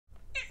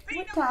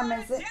What time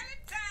is it?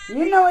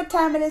 You know what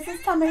time it is.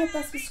 It's time to hit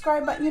that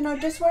subscribe button. You know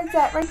just where it's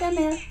at. Right down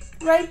there.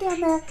 Right down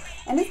there.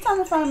 And it's time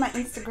to follow my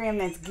Instagram.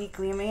 That's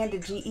Geekly Amanda.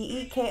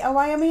 Geeky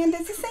Amanda.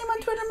 It's the same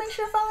on Twitter. Make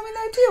sure to follow me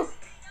there too.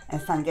 And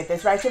it's time to get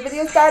this right show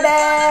video started.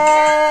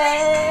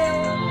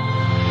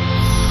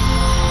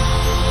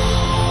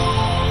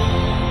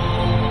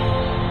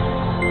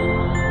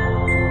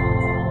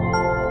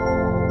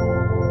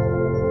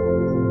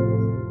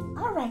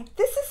 Alright,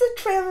 this is a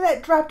trailer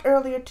that dropped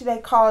earlier today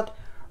called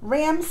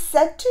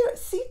Setu.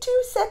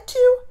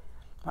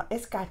 Well,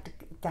 it's got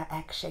the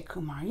Akshay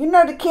Kumar. You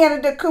know the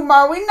Canada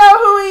Kumar. We know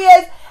who he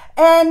is.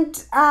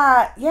 And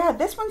yeah,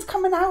 this one's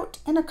coming out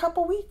in a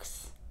couple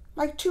weeks.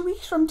 Like 2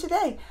 weeks from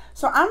today.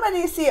 So I'm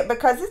ready to see it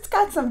because it's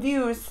got some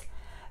views.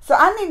 So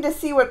I need to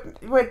see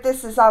what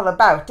this is all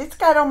about. It's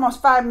got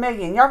almost 5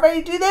 million. Y'all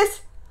ready to do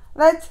this?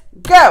 Let's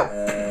go.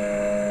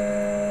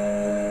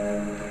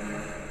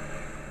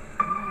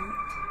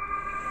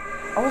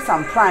 Oh, it's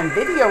on Prime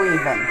Video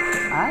even.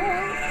 Alright.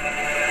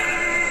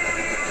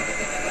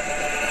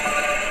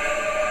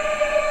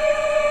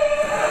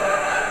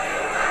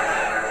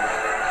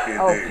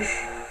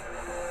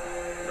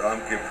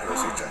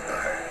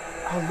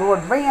 Oh,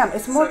 Lord Ram.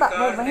 It's more about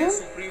Lord Ram?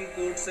 Supreme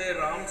court से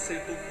राम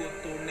सेतु को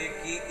तोड़ने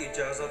की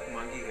इजाजत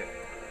मांगी है।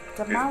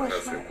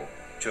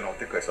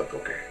 चुनौती कैसा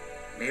दोगे?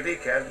 मेरे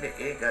ख्याल में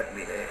एक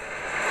आदमी है।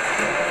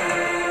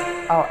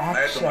 Oh,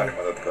 मैं Akshay. तुम्हारी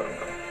मदद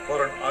करूंगा for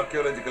an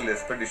archaeological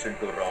expedition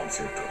to Ram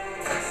Setu.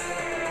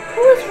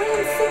 Who is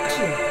Ram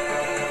Setu?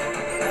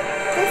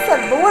 They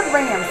said Lord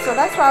Ram, so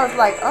that's why I was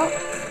like, oh.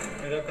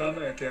 मेरा काम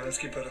है इतिहास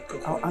की परत को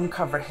Oh,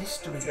 uncover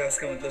history. इतिहास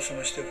का मतलब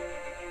समझते हो?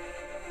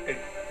 It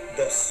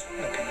does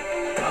nothing.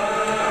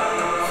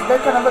 So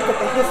they're gonna look at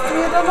the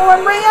history of the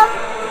Lord Ram?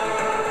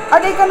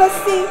 Are they gonna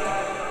see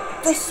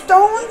the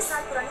stones?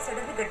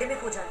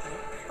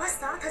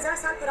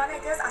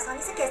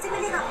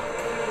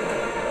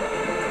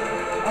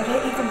 Are they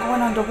even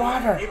going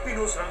underwater?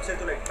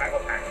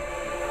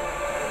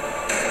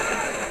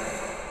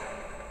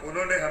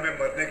 उन्होंने हमें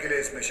मरने के लिए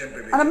इस मिशन पे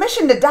On a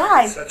mission to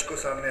die? सच को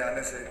सामने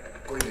आने से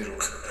कोई नहीं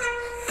रोक सकता।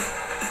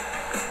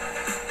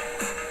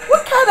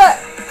 What kind of...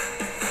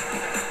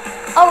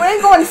 Oh,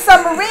 they're going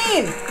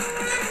submarine.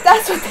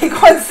 That's what they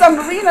going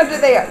submarine under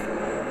there.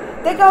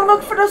 They gonna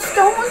look for the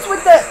stones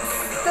with the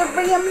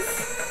Ram's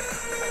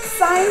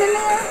sign in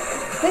there.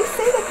 They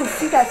say they can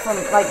see that from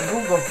like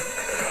Google.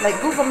 Like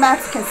Google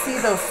Maps can see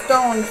those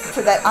stones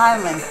to that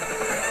island.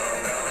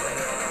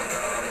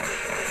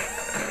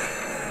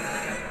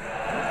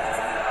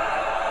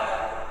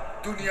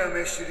 दुनिया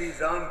में श्री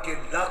राम के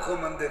लाखों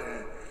मंदिर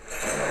हैं,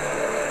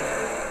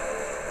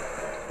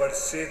 पर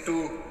सेतु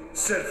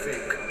सिर्फ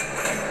एक।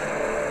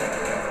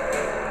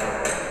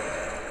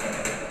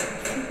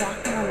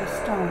 Walking on the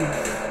stones.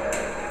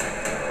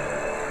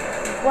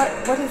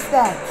 What is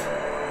that?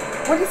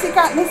 What has he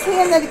got in his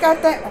hand that he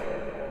got that?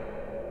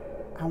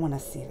 I want to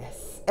see this.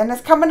 And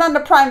it's coming on the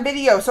Prime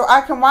Video, so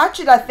I can watch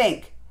it, I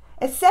think.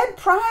 It said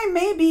Prime,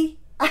 maybe.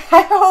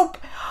 I hope.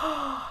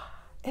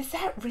 Is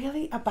that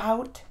really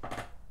about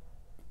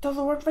the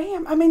Lord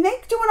Ram? I mean,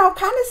 they're doing all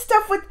kind of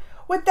stuff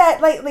with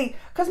that lately.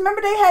 Because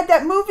remember they had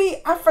that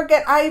movie, I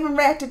forget, I even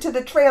reacted to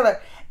the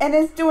trailer. And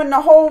it's doing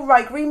the whole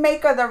like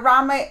remake of the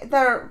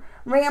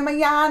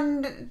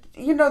Ramayan,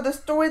 you know, the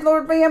story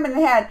Lord Ram, and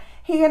it had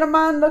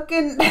Hanuman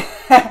looking.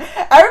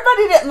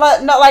 Everybody didn't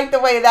not like the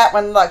way that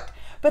one looked.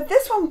 But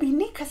this one would be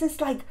neat because it's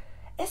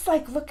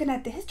like looking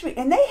at the history.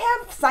 And they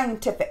have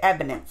scientific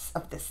evidence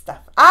of this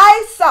stuff.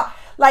 I saw,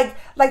 like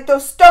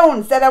those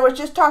stones that I was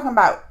just talking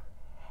about.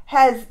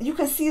 You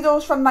can see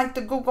those from like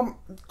the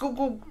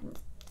Google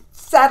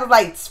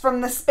satellites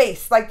from the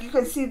space. Like you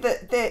can see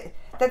that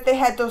they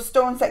had those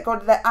stones that go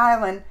to that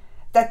island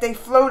that they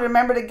floated.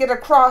 Remember to get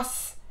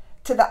across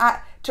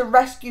to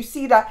rescue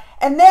Sita.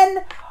 And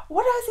then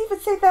what does he even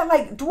say that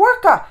like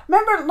Dwarka?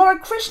 Remember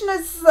Lord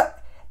Krishna's?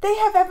 They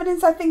have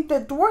evidence. I think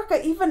that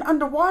Dwarka even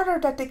underwater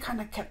that they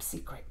kind of kept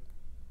secret.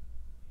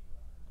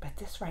 But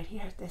this right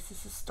here, this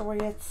is a story.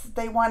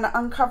 They want to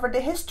uncover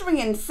the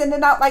history and send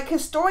it out like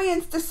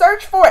historians to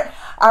search for it.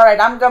 All right,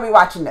 I'm going to be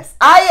watching this.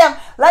 I am.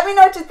 Let me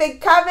know what you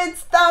think.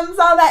 Comments, thumbs,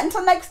 all that.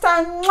 Until next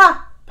time.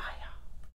 Mwah.